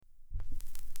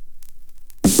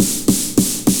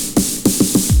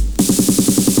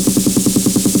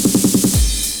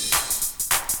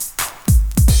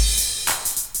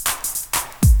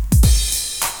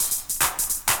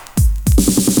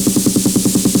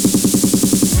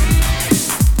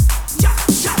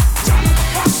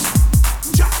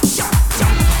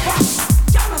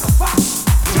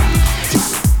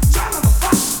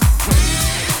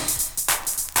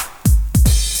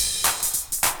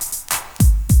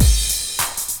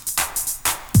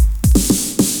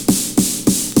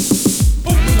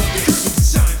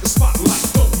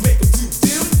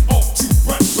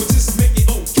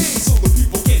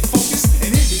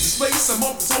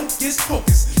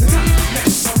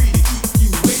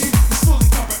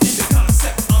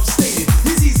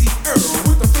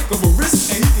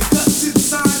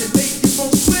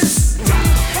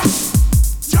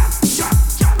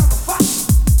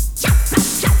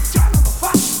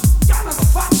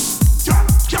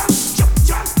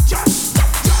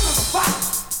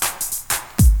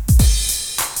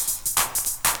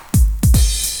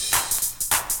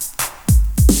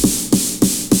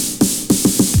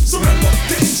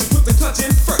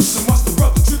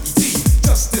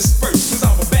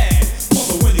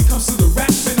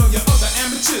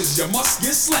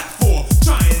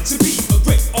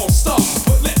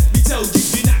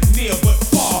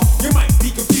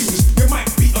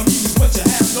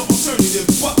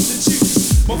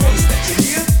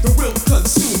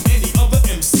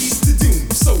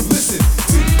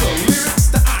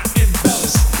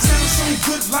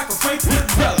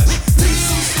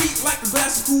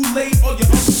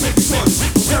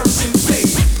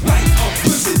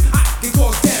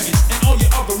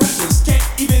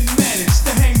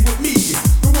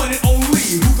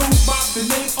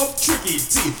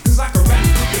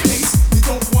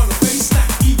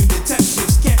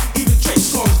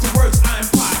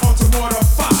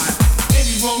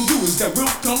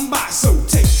come by. So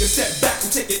take a step back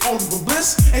and take it on with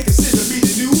bliss, and consider me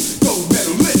the new gold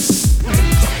medalist.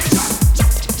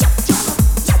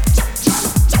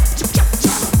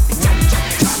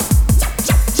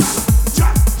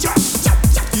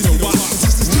 You know why?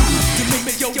 This is to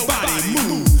make your body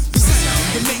move. The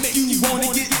sound to make you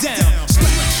wanna get down.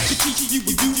 Scratch the key you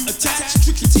will do attach.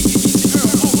 Trick the T and eat the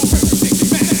earl. All the perfect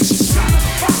match.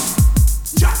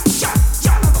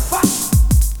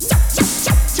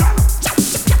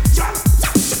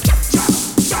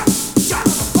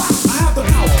 I have the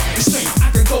power and strength.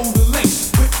 I can go the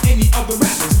length with any other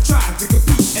rappers who try to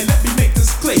compete. And let me make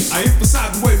this clear. I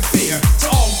emphasize the word fear. To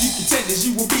all you contenders,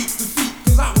 you will beat defeat.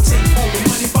 Cause I will take all the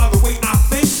money by the way I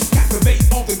think. Captivate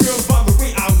all the girls by the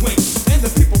way I wink. And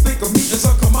the people think of me as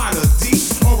a commodity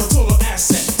or a total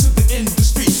asset to the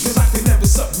industry. Cause I can never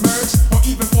submerge or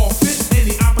even forfeit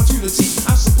any opportunity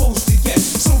I'm supposed to get.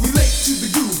 So relate to the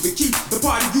groove that keep the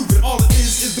party moving. All it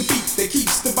is the beat that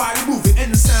keeps the body moving.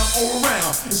 And the sound all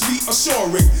around is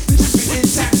reassuring. To keep it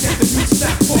intact and the beat's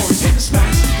not boring. In the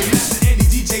scratch you can master any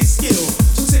DJ skill.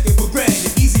 So take it for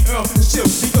granted, easy Earl is chill.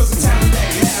 Because the talent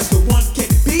that he has, the one can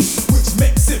beat, which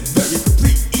makes it very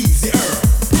complete, easy Earl.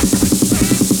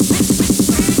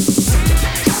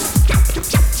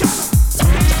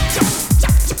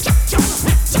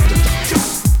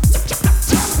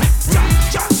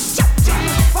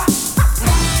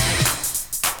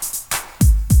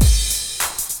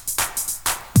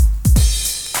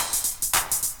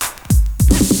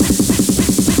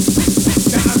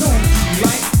 Now I know you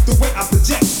like the way I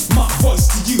project my voice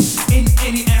to you in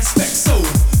any aspect. So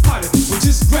party people,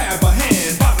 just grab a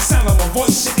hand by the sound of my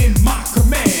voice, you're in my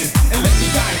command. And let me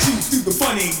guide you through the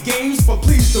funny games. But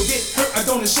please don't get hurt, I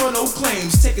don't assure no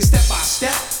claims. Take it step by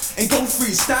step and go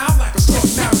freestyle like a short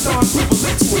marathon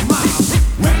equivalent to a mile.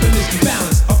 Rapping is the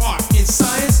balance of art and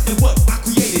science, and what I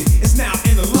created is now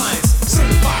in alliance.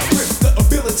 Certified with the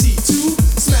ability to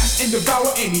smash and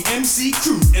devour any MC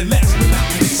crew. And last but not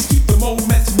least, keep the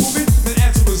momentum moving. And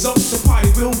as a result, the party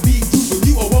will be grooving.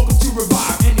 You are welcome to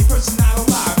revive any person not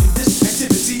alive in this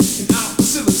activity in our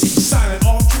facility. Silent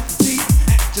all tricky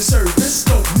at your service.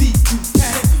 Don't need to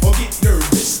panic or get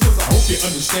nervous. Cause I hope you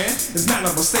understand it's not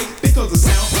a mistake. Because the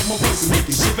sound of my voice will make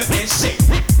you shiver and shake.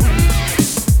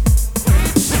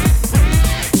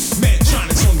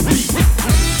 Mantronics on the beat,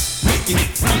 making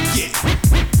it funky.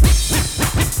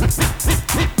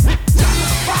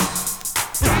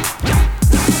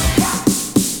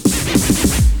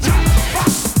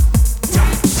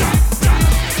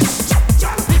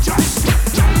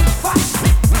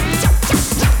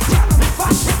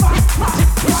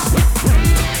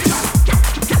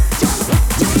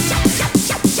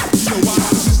 You know why?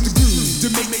 This is the groove to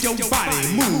make your body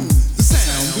move. The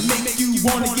sound to make you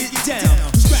wanna get down.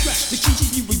 Scratch the key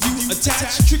you will you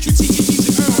attach. Trick your T and eat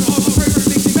the earl. All the perfect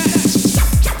things you match.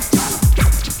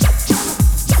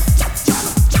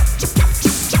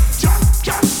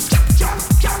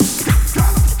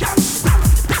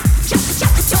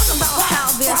 Talking about how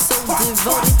they're so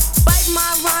devoted. Bite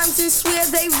my rhymes and swear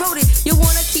they wrote it. You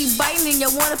wanna keep biting and you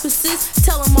wanna persist.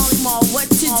 Tell them all what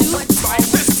to do.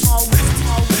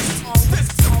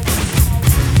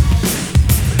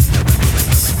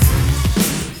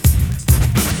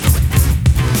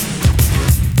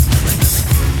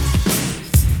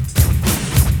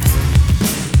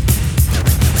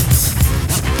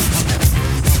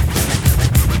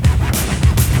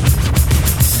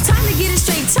 Time to get it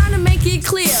straight, time to make it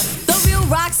clear. The real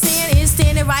Roxanne is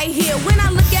standing right here. When I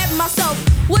look at myself,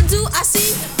 what do I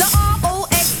see? The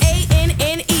ROXANNE.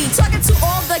 Talking to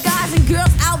all the guys and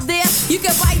girls out there, you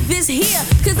can bite this here,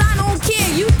 cause I don't care.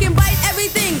 You can bite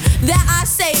everything that I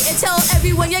say and tell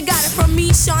everyone you got it from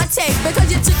me, Shante.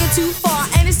 Because you took it too far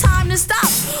and it's time to stop.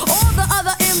 All the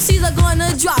other MCs are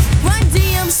gonna drop. Run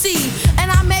DMC,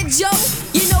 and I met Joe.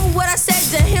 You know what I said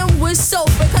to him was so,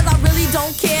 because I really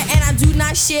don't care and I do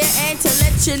not share. And to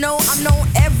let you know, I'm known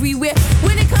everywhere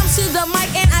when it comes to the mic,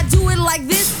 and I do it like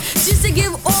this, just to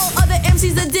give all other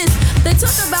MCs a diss. They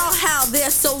talk about how they're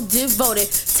so devoted.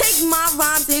 Take my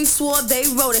rhymes and swore they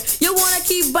wrote it. You wanna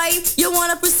keep biting, you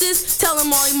wanna persist. Tell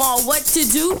them all what to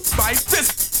do. Bite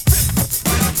this.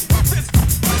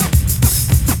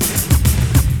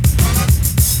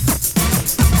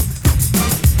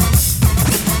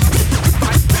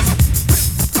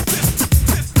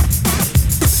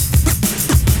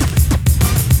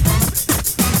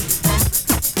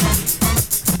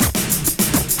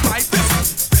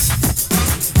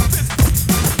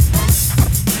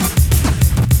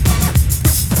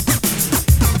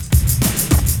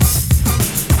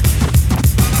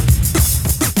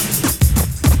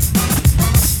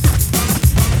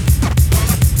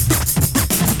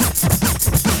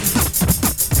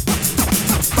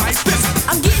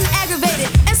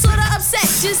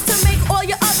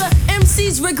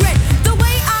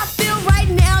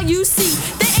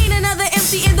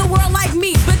 MC in the world like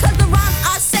me, because the rhymes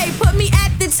I say put me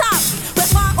at the top.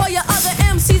 But why all your other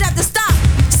MCs have to stop?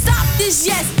 Stop this,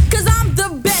 yes, cause I'm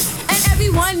the best, and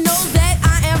everyone knows that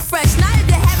I am fresh. Now that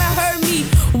they haven't heard me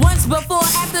once before,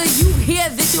 after you hear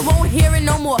this, you won't hear it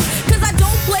no more. Cause I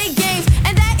don't play games,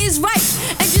 and that is right.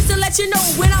 And just to let you know,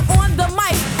 when I'm on the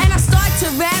mic and I start to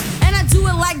rap and I do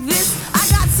it like this, I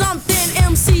got something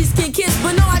MCs can kiss.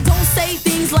 But no, I don't say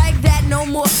things like that no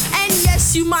more. And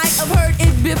yes, you might have heard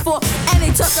it before, and they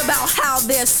talk about how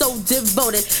they're so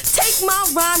devoted. Take my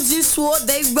rhymes, just swore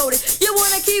they wrote it. You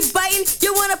wanna keep biting?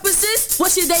 You wanna persist?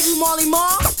 What should they do, Marley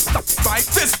Marl? Fight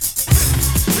this.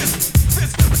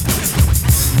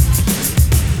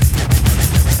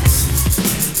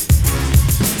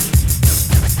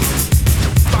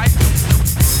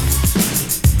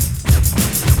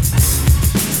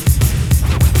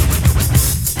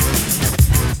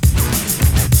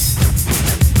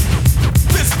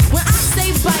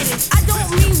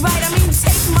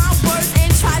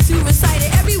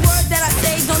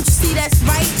 That's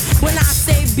right. When I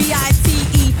say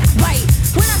B-I-T-E, right.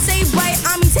 When I say right,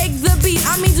 I mean take the beat.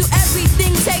 I mean do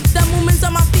everything. Take the movements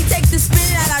on my feet, take the spin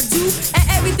that I do, and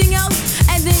everything else,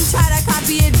 and then try to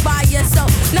copy it by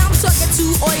yourself. Now I'm talking to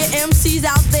all your MCs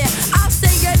out there. I'll say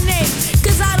your name,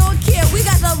 cause I don't care. We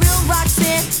got the real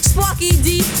Roxanne, Sparky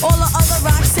D, all the other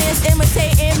Roxannes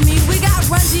imitating me. We got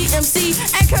Run DMC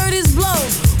and Curtis Blow.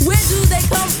 Where do they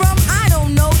come from? I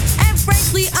don't know. And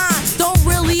frankly, I don't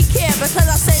really care, because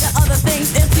I say the other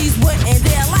things MCs wouldn't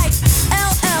dare, like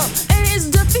LL and his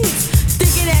defeats.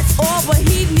 Thinking that's all, but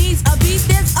he needs a beat.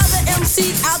 There's other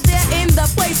MCs out there in the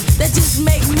place that just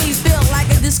make me feel like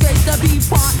a disgrace to be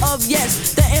part of,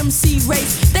 yes, the MC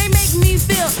race. They make me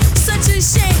feel such a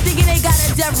shame, thinking they got a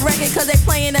deaf record cause they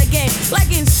playing a game like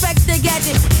Inspector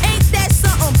Gadget. Ain't that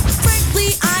something?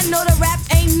 Frankly, I know the rap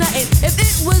ain't nothing. If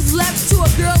it was left to a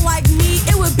girl like me,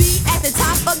 it would be at the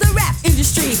top of the rap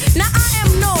industry. Now I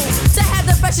am known to have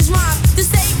the freshest rhyme, to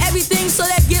say everything so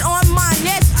that get on mine.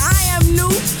 Yes, I am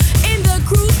new in the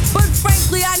crew, but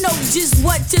frankly I know just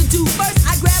what to do. First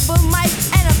I grab a mic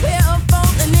and a pair of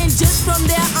phones, and then just from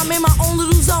there I'm in my own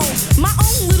little zone. My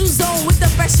own little zone with the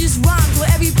freshest rhymes, where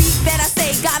every beat that I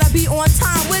say gotta be on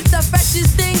time, with the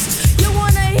freshest things you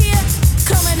wanna hear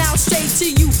coming out straight to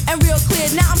you and real clear.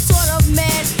 Now I'm sort of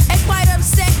mad and quite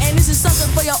upset, and this is something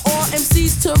for your all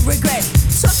MCs to regret.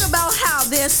 Talk about how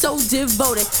they're so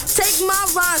devoted. Take my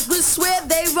rhymes, but swear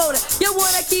they wrote it. You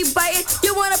wanna keep biting?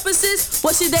 You wanna persist?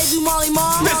 What should they do, Marley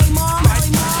Marl? Marley Marl,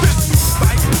 Marley Marl.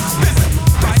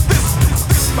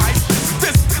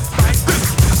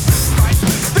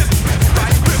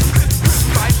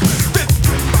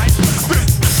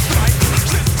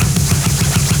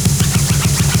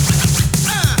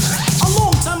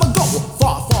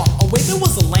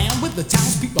 The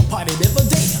townspeople partied every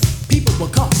day. People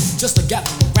would come just to gather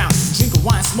around, drink a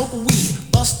wine, smoke a weed,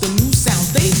 bust the new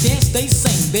sounds. They dance, they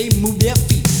sing, they move their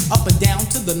feet up and down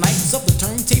to the nights of the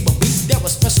turntable beat. There were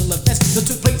special events that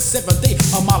took place every day.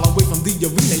 A mile away from the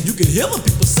arena, you could hear the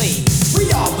people say,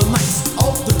 "We are the knights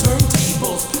of the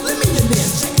turntables. Let me in there,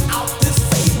 check out this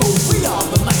fable. We are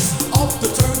the knights of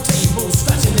the turntables,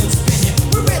 scratching and spinning.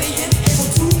 We're ready and able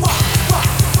to rock,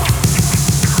 rock, rock."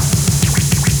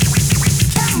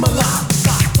 Camelot.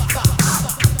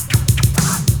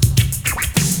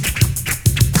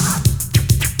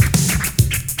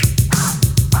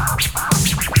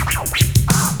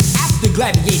 After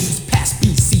gladiators past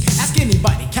BC, ask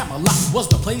anybody, Camelot was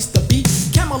the place to be.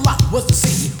 Camelot was the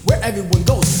city where everyone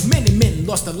goes. Many men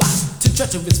lost their lives to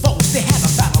treacherous foes. They had a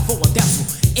battle for a damsel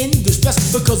in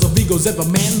distress. Because of egos, every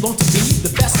man longed to be the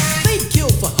best. They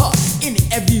killed for her in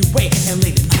every way, and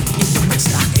late at night in the mix,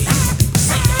 I can hear people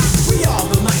say, "We are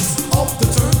the knights of the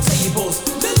turntables.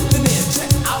 Listen in,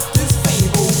 check out this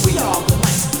fable. We are the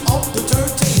knights of the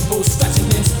turntables, scratching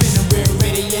and spinning. We're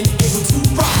ready and able to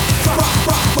rock, rock,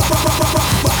 rock, rock, rock, rock,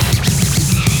 rock, rock."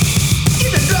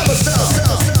 Even drummer stuff.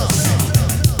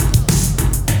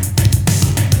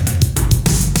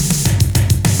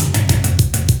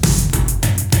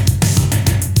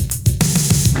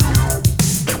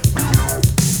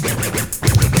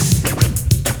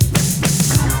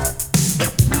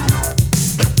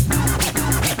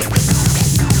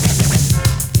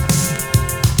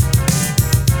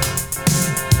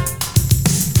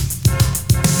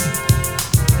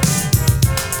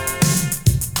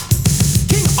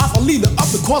 Leader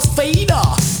of the crossfader,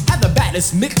 had the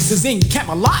baddest mixes in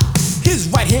Camelot. His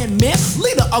right-hand man,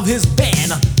 leader of his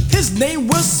band, his name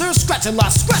was Sir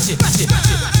Scratch-A-Lot. Scratch it,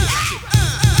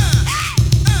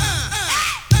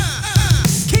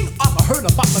 King Arthur heard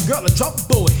heard about the girl in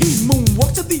trouble. He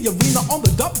moonwalked to the arena on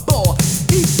the double.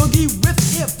 He boogie with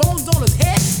earphones on his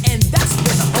head, and that's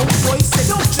when the whole boy said,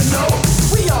 "Don't you know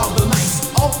we are the knights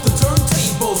of the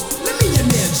turntables? Let me in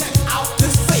there, check out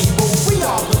this fable. We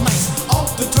are the knights of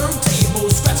the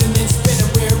turntables, scratching and spinning.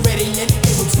 We're ready and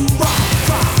able to rock,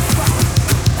 rock, rock."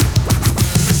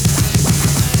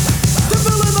 The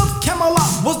villain of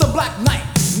Camelot was the Black Knight,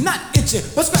 not itching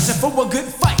but scratching for a good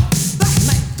fight. Black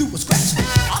Knight threw a scratch,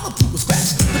 other threw a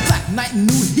scratch. The Black Knight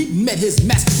knew he met his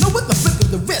match. Now with the flick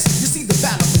of the wrist, you see the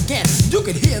battle began. You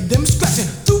could hear them scratching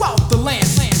throughout the land.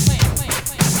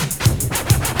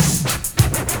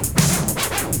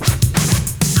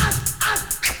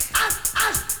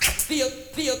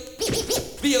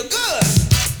 Feel good.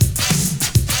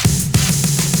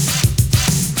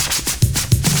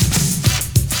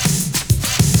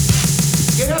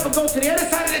 Get up and go to the other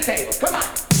side of the table. Come on.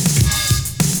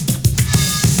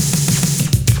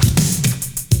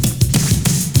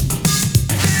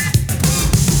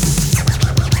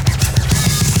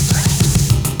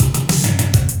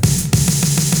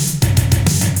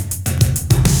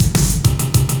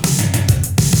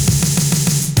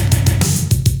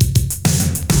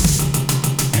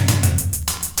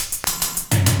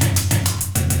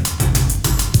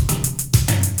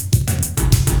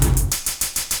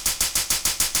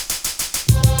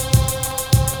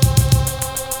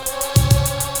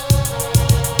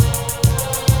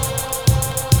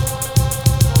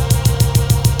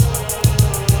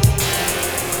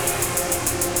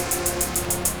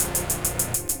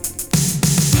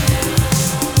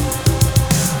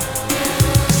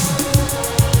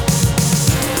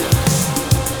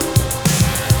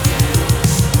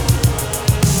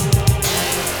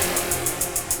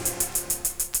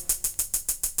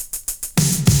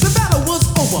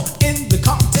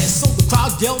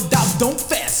 Yelled out, "Don't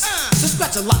fess!" The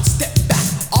Scratch-A-Lot stepped back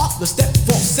off the step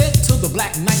forth, said to the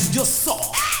Black Knight, "You're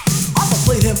soft." Arthur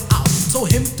played him out,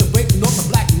 told him to break north. The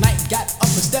Black Knight got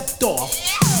up and stepped off.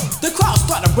 The crowd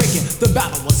started breaking, the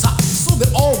battle was hot, so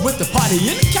they all went to party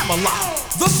in Camelot.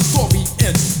 The story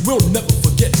ends, we'll never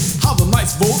forget how the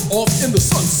knights rode off in the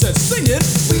sunset, singing,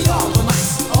 "We are the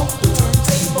knights of the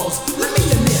turntables. Let me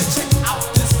in there, check out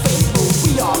this fable.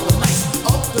 We are the knights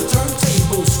of the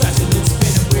turntables, scratching and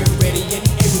spinning. We're ready and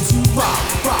able to rock,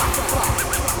 rock, rock."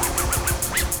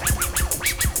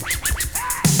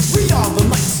 We are the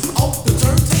knights of the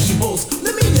turntables.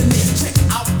 Let me in there, check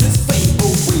out this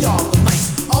fable. We are the knights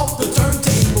of the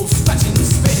turntables, scratching and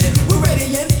spinning. We're ready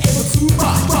and able to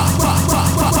rock, rock, rock,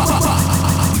 rock, rock, rock, rock.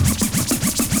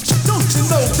 Don't you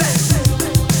know that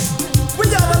we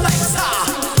are the knights?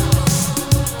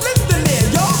 Listen there,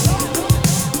 y'all.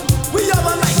 We are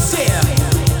the knights here.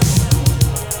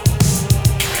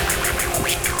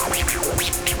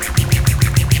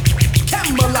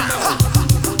 Camelot.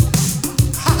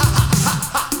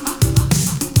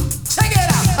 Check it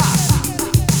out.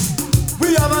 We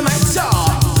are the knights, y'all.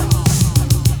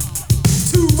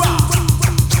 To rock.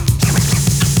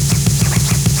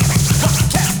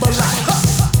 Camelot.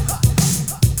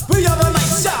 We are the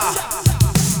knights, y'all.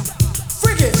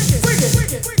 Freak it, freak it.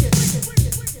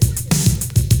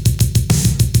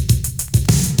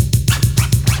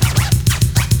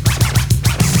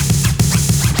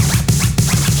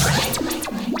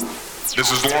 This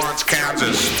is Lawrence,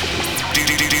 Kansas. Do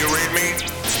you read me?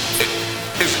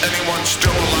 Is anyone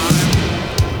still alive?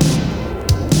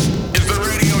 Is the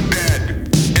radio dead?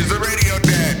 Is the radio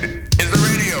dead? Is the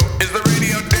radio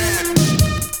dead?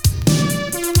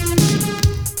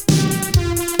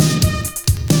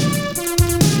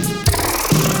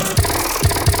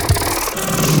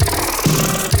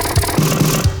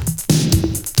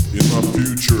 In the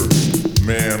future,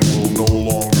 man will no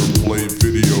longer play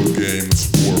video games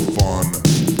for fun.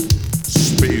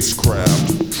 Spacecraft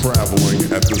traveling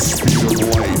at the speed of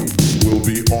light will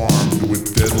be armed with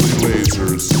deadly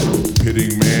lasers,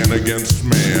 pitting man against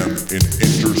man in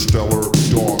interstellar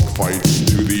dogfights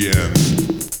to the end.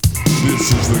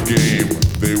 This is the game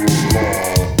they will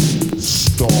call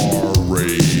Star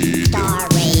Raid. Star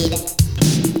Raid.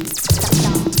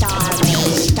 Star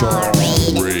Raid. Star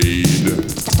Raid.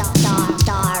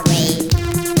 Star Raid.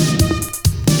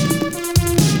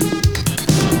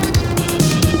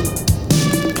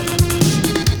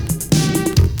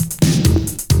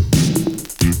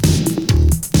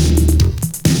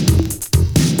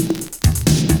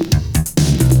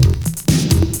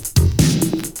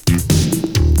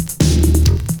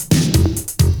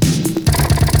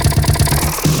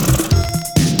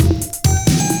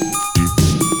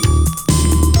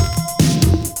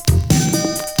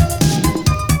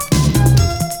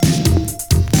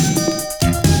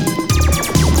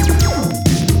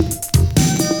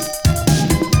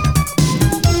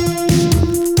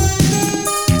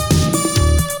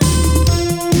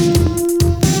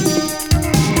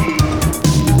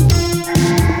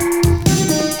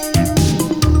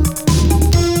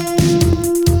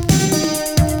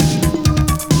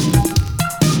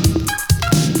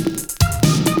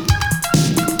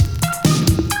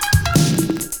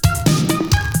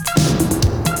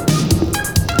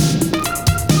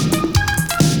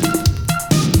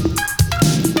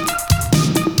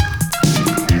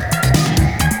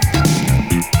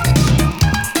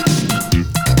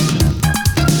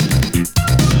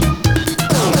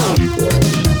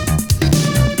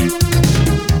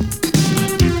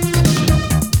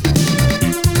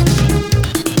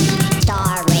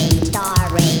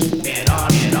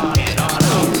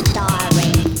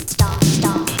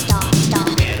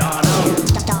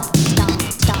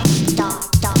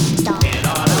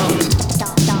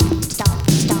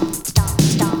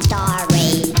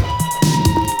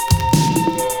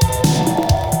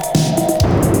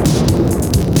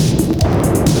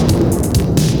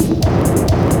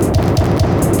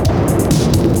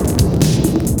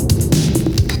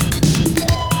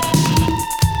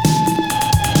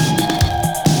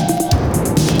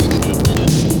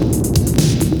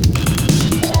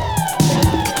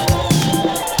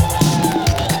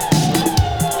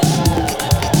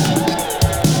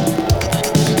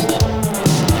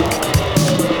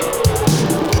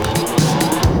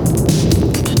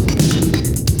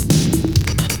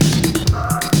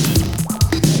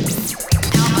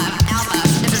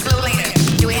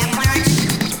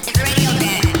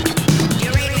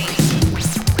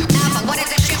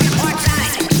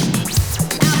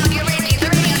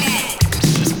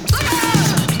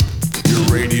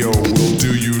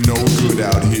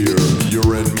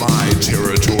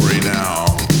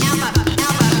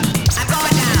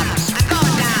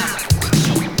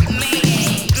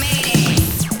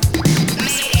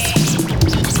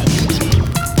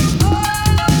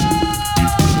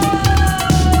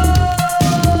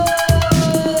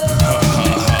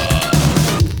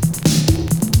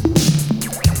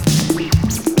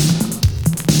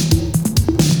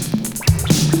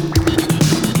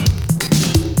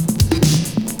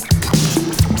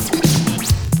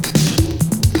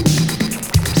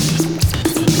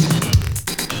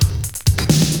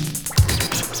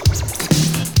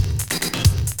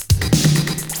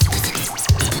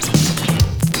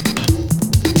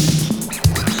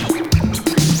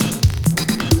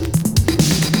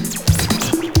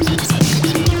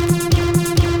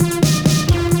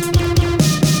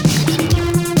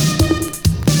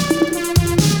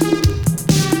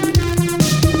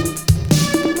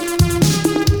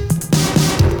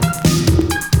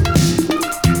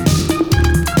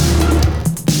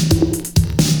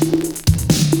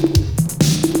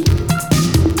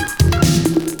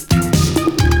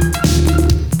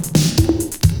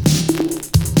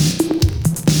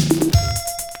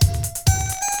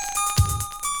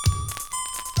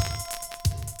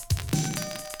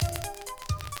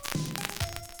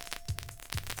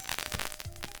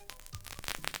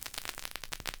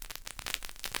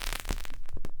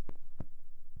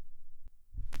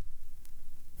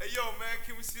 yo, man,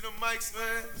 can we see the mics,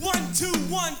 man? 1, 2,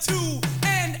 1, 2,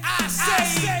 and I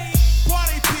say,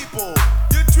 Party people,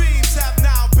 your dreams have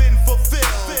now been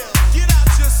fulfilled. Get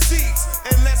out your seats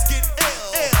and let's get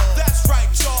ill. That's right,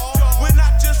 y'all. We're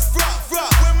not just rough,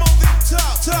 we're more than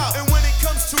tough. And when it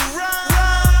comes to rhyme,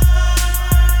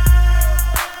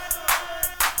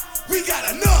 we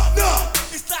got enough.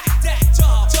 it's like that,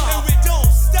 y'all. And we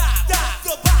don't stop.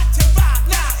 The bottom rock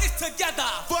now is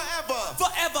together. Forever.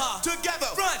 Together.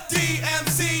 Front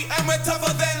DMC and we're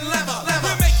tougher than leather.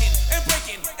 We're making and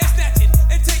breaking and snatching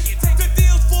and taking. The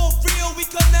deal's for real, we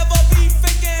could never be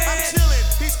faking. I'm chillin',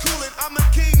 he's coolin', I'm the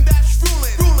king that's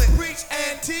ruling. Preach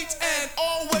and teach and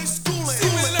always schooling.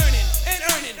 We're learning and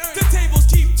earning. The tables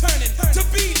keep turning. To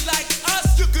be like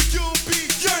us, You'll be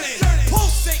yearning.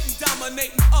 pulsating,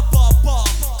 dominating up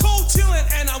above. Cold chillin'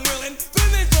 and I'm willing.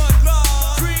 Feelings run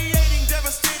love. Creating,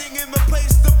 devastating in the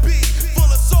place to be. Full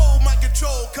of soul, my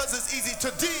control, cause it's easy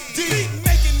to D. Beat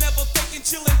making, never faking,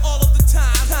 chillin' all of the time.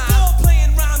 Ball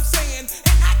playing, rhyme saying,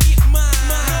 and I get mine.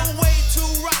 No way to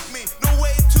rock me, no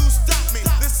way to stop me.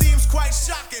 This seems quite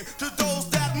shocking to those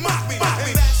that mock me.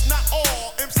 And that's not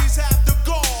all, MCs have the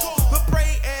gall. But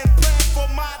pray and plan for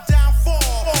my downfall.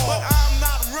 But I'm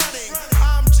not running,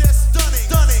 I'm just stunning.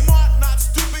 Smart, not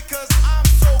stupid, cause I'm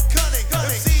so cunning.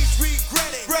 MCs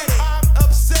regretting, I'm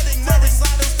upsetting. My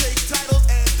recitals take titles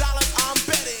and dollars I'm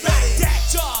betting. Like that,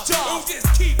 y'all. Just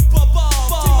keep a ball.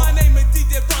 See, my name is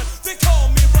DJ Run. They call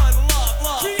me Run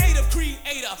Love. Creative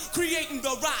creator, creating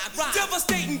the rhyme.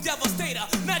 Devastating devastator,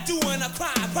 not doing a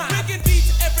crime. Making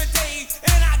beats every day,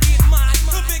 and I get mine.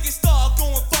 The biggest star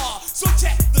going far, so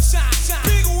check the shine.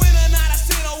 Big winner, not a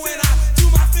sinner. When I do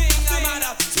my thing, I'm out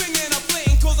of swinging a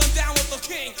fling, cause I'm down with the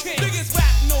king. Biggest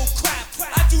rap, no crap.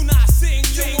 I do not sing.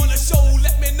 You want a show,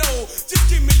 let me know. Just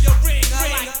give me your ring.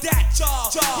 I like that, y'all.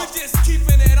 We're just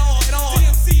keeping it on.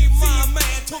 DMC, my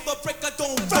man, till the break of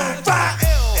dawn.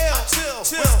 Ill, chill,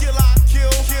 with skill I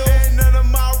kill. And none of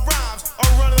my rhymes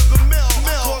are run of the mill.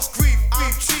 Cause grief,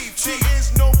 I'm cheap. She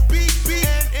is no beef.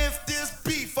 And if there's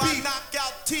beef, I knock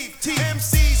out teeth.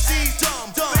 MCC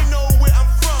dumb. They know where I'm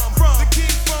from. The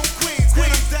king from Queens. When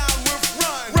I'm down with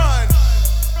run.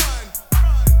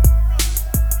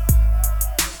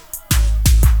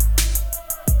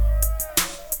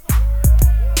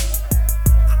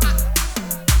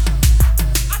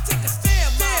 I take a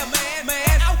stand,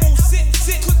 man. I won't sit,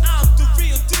 cause I'm the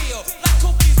real deal. Like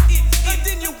Kobe's it. And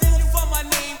then you won't find my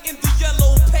name in the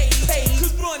yellow page.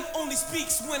 Cause Run only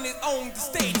speaks when it's on the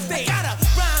stage. I got a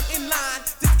rhyme in line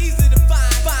that's easy to find.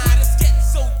 It's getting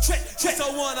so trick,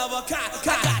 so one of a kind. I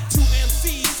got 2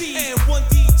 MCs and 1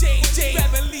 DJ.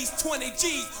 Grab at least 20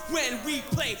 G's when we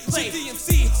play.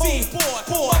 DMC, homeboy,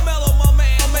 my mellow, my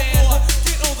man.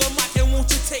 Get on the mic and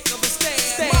won't you take up a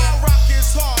stand? My rock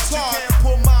is hard. You can't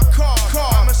pull my card.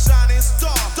 I'm a shining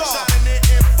star. Shining it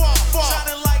in far.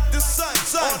 Shining like the sun.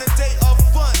 On a day of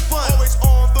fun. Always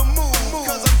on the move.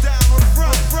 Cause I'm down with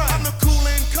run. I'm the cool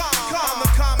and calm. I'm the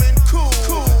calm and cool.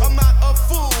 I'm not a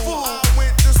fool. I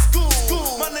went to school.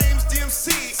 My name's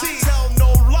DMC. I tell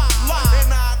no lie.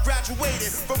 And I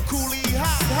graduated from Cooley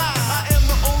High. I am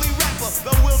the only rapper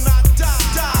that will not die.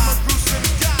 I'm a gruesome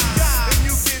guy. And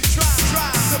you can try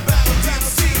to battle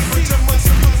DMC, but you must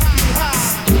be high.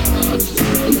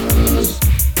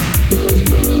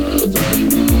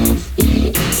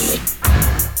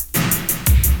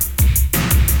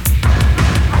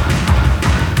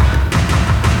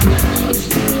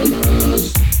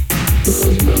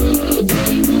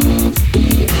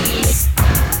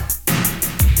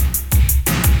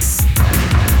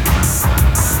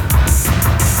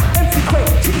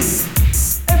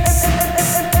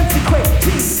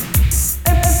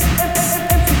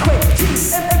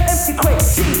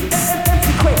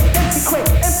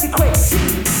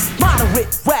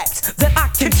 Raps that I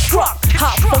construct,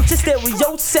 hot function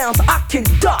stereo sounds I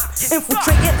conduct,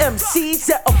 infiltrating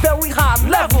MCs at a very high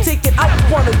level, taking out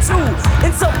 1 or 2,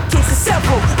 in some cases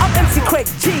several. I'm MC Craig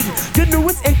G, your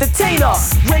newest entertainer.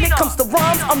 When it comes to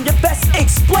rhymes, I'm your best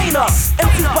explainer.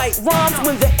 MCs write rhymes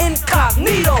when they're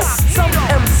incognito. Some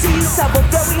MCs have a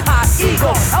very high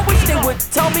ego. I wish they would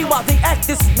tell me why they act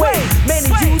this way.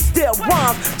 Many use their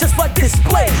rhymes just for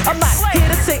display. I'm not here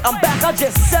to say I'm back, I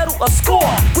just settle a score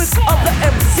with other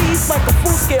MCs like a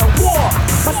full-scale war.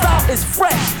 My style is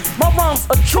fresh, my rhymes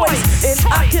a choice, and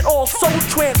I can also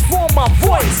transform my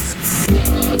voice.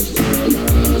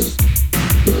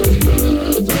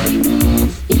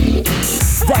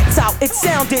 That's how it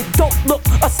sounded, don't look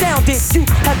astounded. You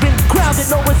have been grounded,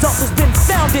 no result has been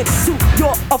founded. To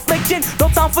your affliction, no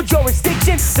time for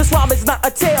jurisdiction. This rhyme is not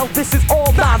a tale, this is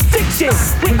all non-fiction.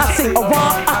 When I sing a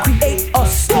rhyme, I create a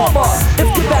stormer. If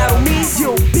you battle me,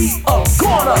 you'll be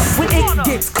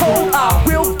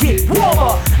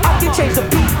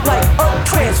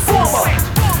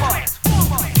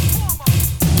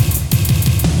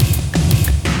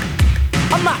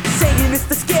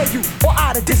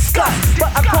wanna discuss,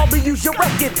 but I probably use your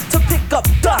record to pick up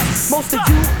dust. Most of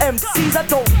you MCs, I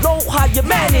don't know how you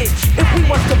manage. If we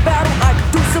want to battle, I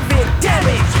do severe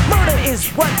damage. Murder is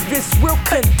what this will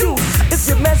conduce if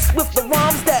you mess with the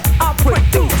rhymes that I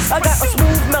produce. I got a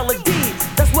smooth melody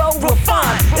that's well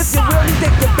refined. If you really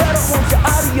think you're better, hold you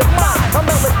out of your mind. My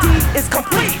melody is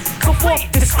complete, so forth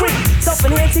discreet.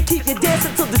 Self-enhancing, keep you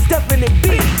dancing to this definite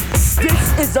beat.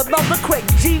 This is another Craig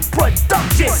G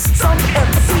production. Some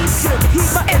MCs should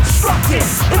heed my instructions.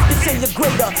 If you say you're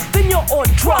greater, then you're on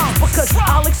drugs, because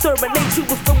I'll exterminate you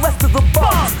with the rest of the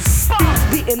bugs. Beats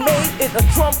being made in a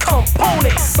drum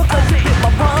component. Because you hit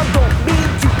my rhyme don't mean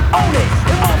you own it.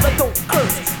 In rhymes I don't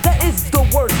curse, that is the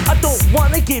worst. I don't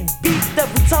wanna get beat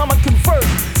every time I converse.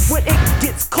 When it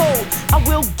gets cold, I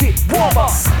will get warmer.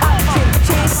 I can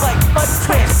change like a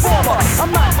transformer.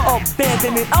 I'm not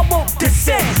abandoning, I won't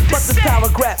descend, but the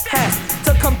paragraph has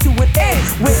to come to an end.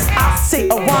 When I say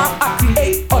a rhyme, I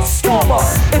create a stormer.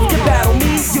 If you battle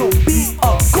me, you'll be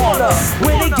a goner.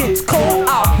 When it gets cold,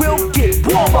 I will get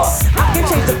warmer. I can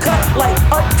change the cut like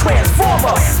a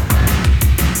transformer.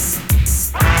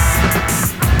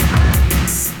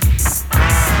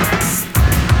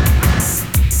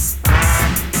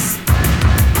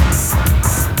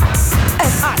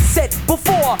 Said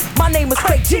before, my name is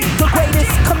Craig G, the greatest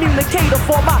communicator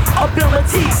for my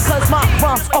abilities, cause my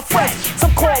rhymes are fresh.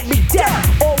 Some call me deaf,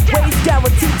 always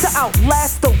guaranteed to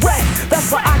outlast the rest. That's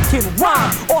why I can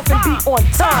rhyme, often be on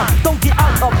time. Don't get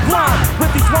out of line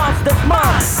with these rhymes that's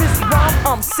mine. This rhyme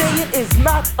I'm saying is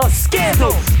not a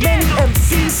scandal. Many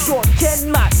MCs sure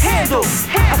cannot handle.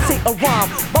 When I say a rhyme,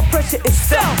 my pressure is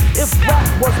felt. If rap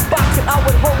was boxing, I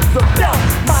would hold the belt.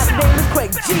 My name is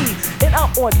Craig G, and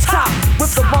I'm on top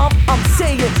with the rhyme I'm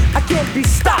saying. I can't be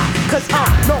stopped, cause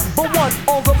I'm number one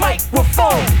on the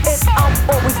microphone, and I'm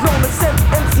always known to send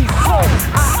MCs home.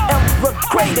 I am the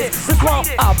greatest, this rhyme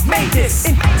I made this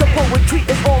into poetry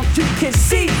is all you can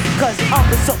see, cause I'm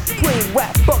the supreme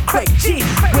rapper Craig G.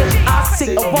 When I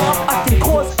sing a rhyme, I can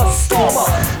cause a stormer.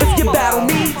 If you battle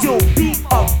me, you'll be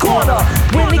a goner.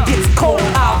 When it gets cold,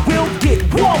 I will get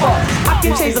warmer. I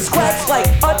can change the scratch like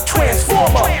a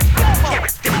transformer.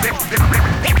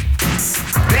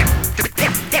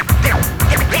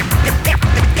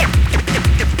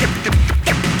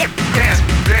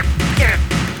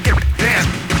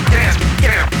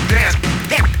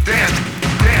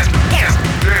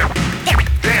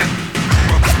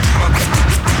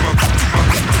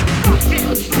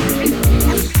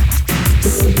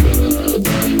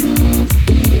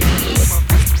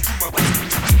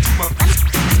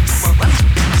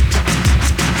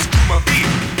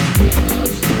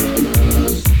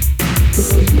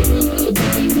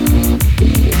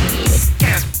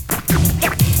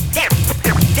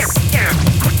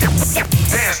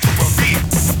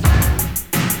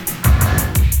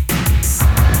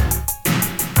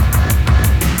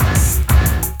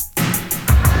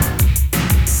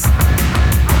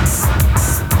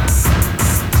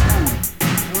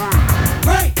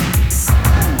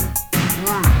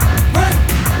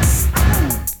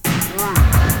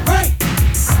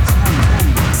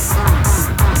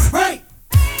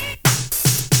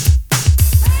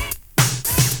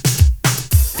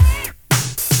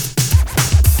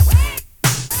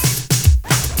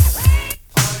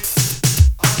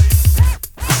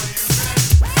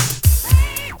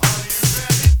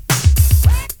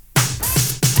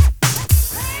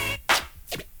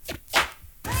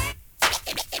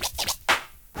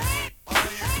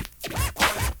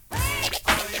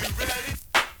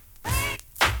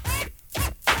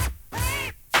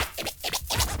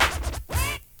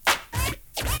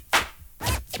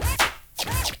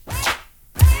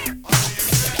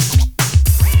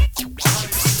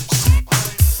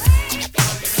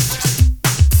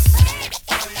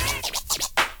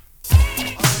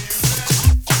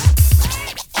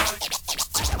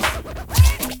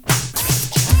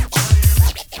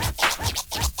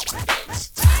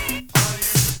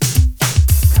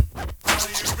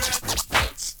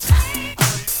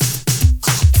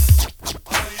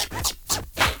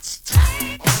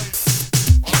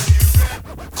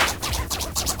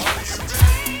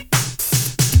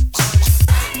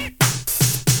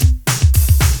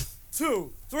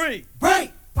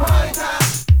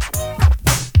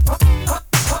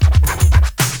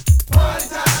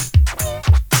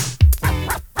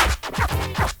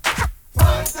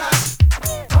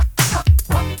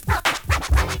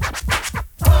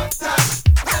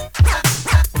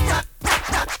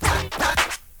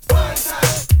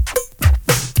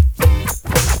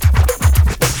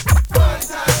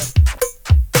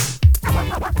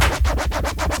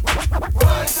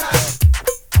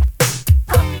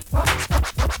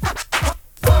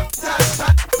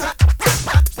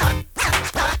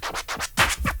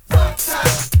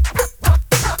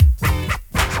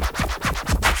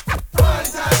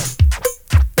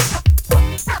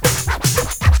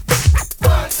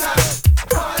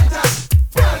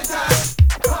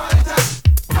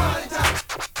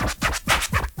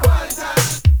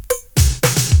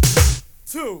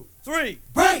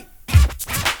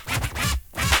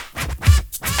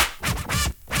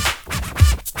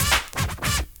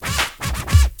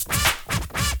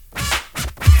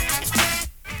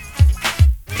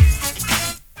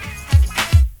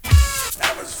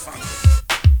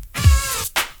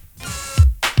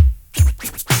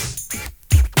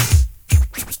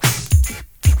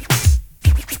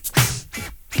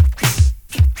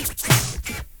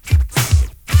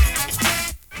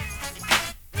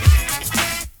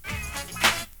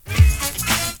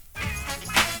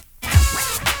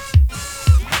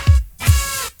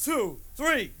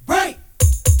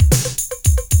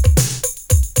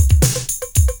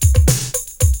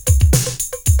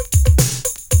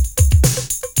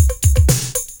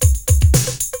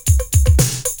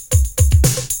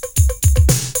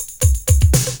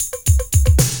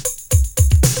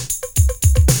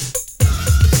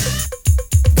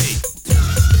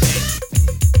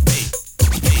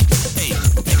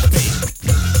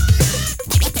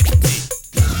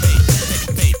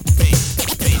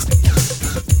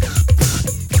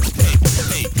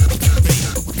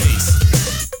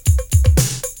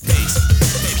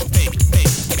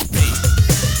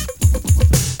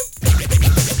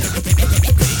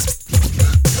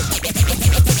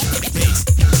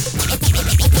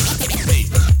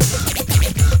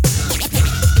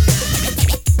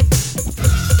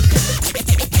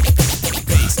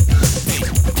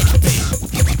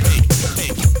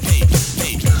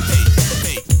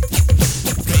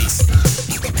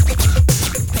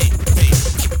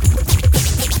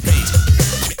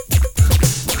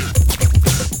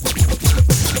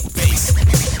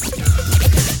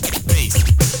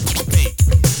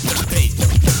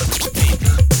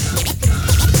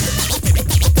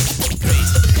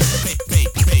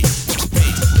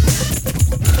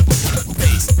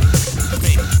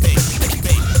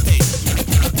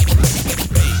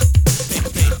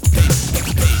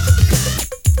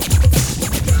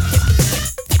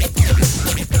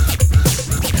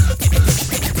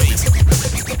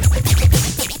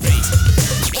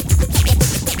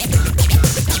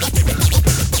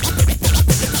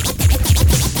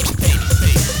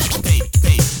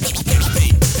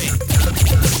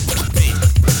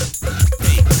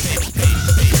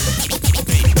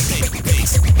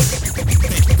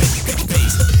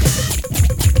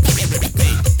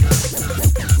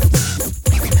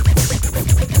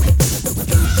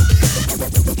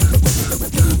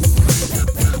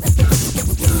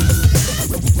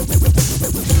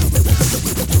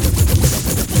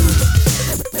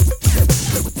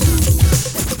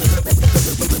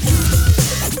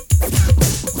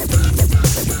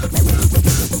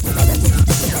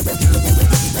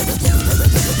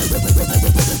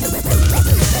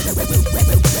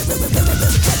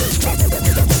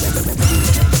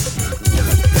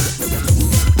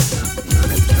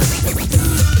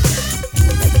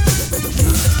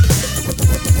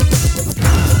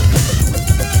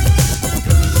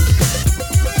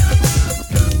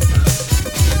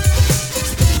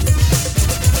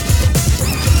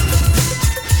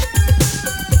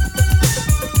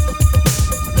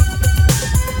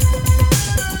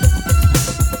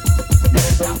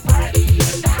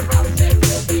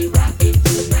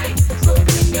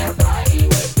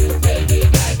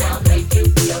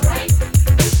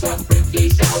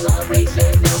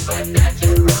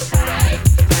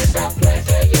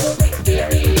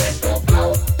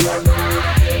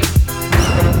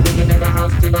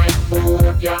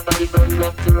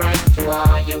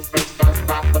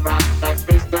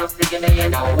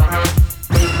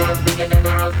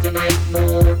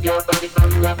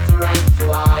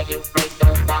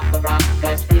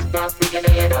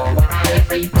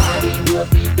 Everybody will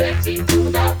be dancing to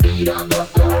the beat on the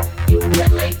floor. You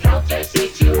will encounter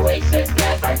situations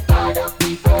never thought of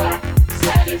before.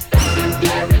 Satisfaction's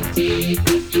guaranteed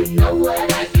if you know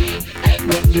what I mean.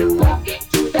 And when you walk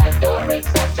into that door, it's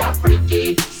such a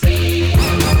freaky scene.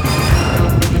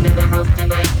 Looking in the house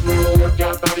tonight, move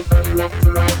your body from left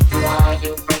to right. To all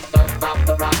you freaks up off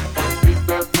the rock, and please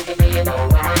don't think of me, you know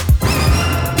why.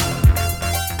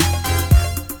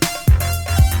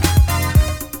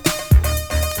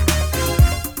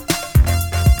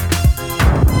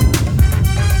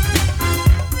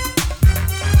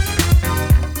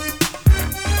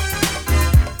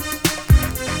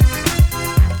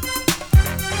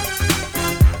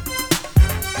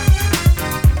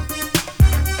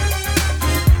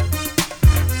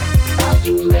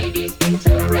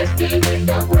 Interested in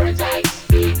the words I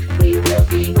speak. We will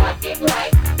be rocking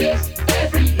like this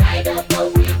every night of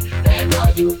the week. And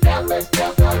all you fellas,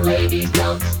 tell the ladies,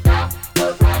 don't stop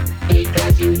the rock,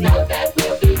 because you know that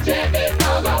we'll be jamming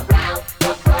all around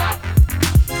the clock.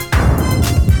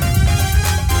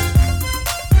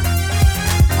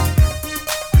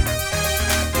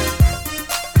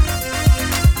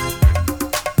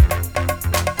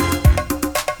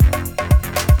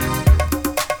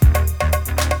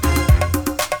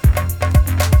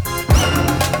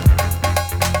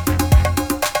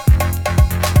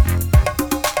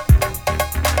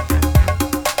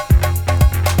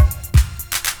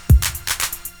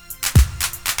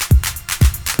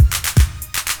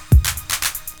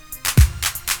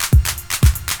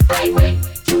 I went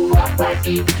to a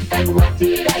party, and what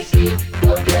did I see?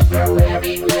 The girls were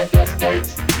wearing leather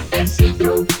skirts and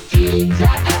see-through jeans. I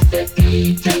asked the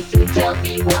DJ to tell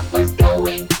me what was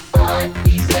going on.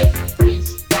 He said,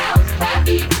 Freestyle's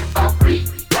having a free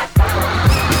platform.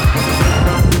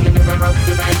 In the house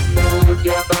tonight, move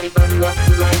your body from left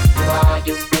to right. To all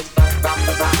you freaks from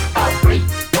the rock, a free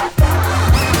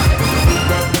platform.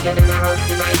 In the house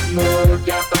tonight, move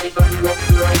your body from left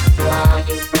to right. To all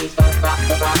you freaks from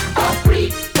the rock, a free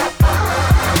platform.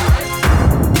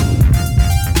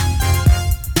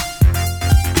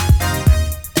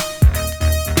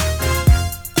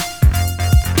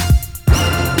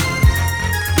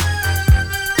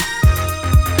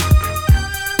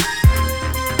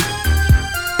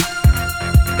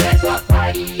 There's a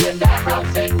party in the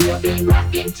house and we'll be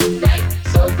rocking tonight.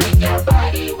 So bring your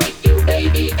body with you,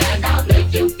 baby, and I'll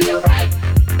make you feel right.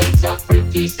 It's a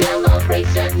freaky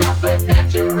celebration of a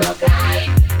natural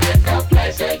kind, and the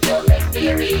pleasure you'll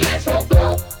experience will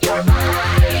blow your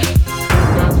mind.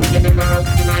 Now swinging in the house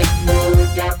tonight,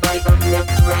 move your body from left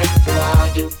to right. To all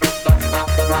you freaks off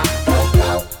the rock, will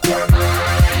blow your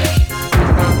mind.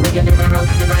 Now swinging in the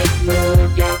house tonight,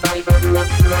 move your body from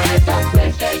left to right. And the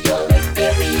pleasure you'll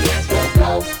experience will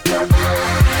blow your mind.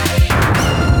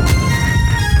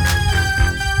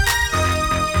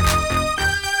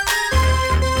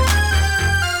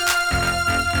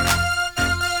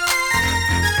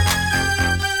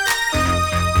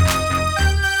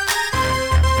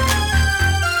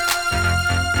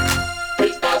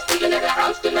 Freestyle speaking in the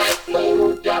house tonight.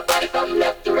 Move your body from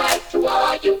left